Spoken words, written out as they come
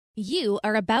You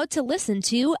are about to listen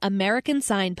to American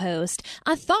Signpost,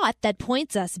 a thought that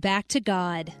points us back to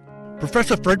God.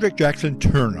 Professor Frederick Jackson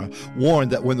Turner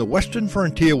warned that when the western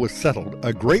frontier was settled,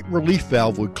 a great relief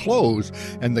valve would close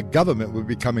and the government would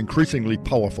become increasingly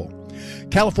powerful.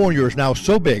 California is now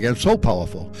so big and so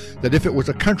powerful that if it was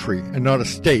a country and not a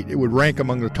state, it would rank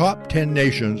among the top 10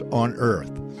 nations on earth.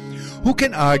 Who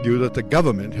can argue that the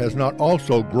government has not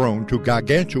also grown to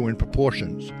gargantuan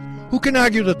proportions? Who can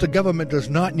argue that the government does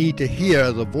not need to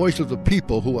hear the voice of the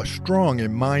people who are strong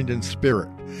in mind and spirit?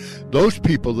 Those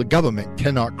people the government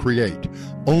cannot create.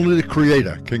 Only the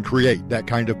Creator can create that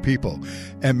kind of people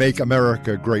and make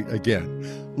America great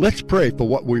again. Let's pray for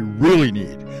what we really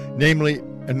need, namely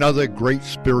another great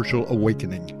spiritual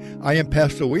awakening. I am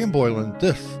Pastor William Boylan.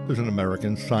 This is an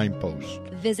American Signpost.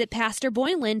 Visit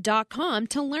PastorBoylan.com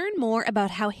to learn more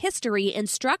about how history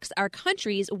instructs our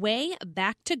country's way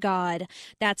back to God.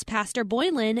 That's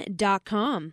PastorBoylan.com.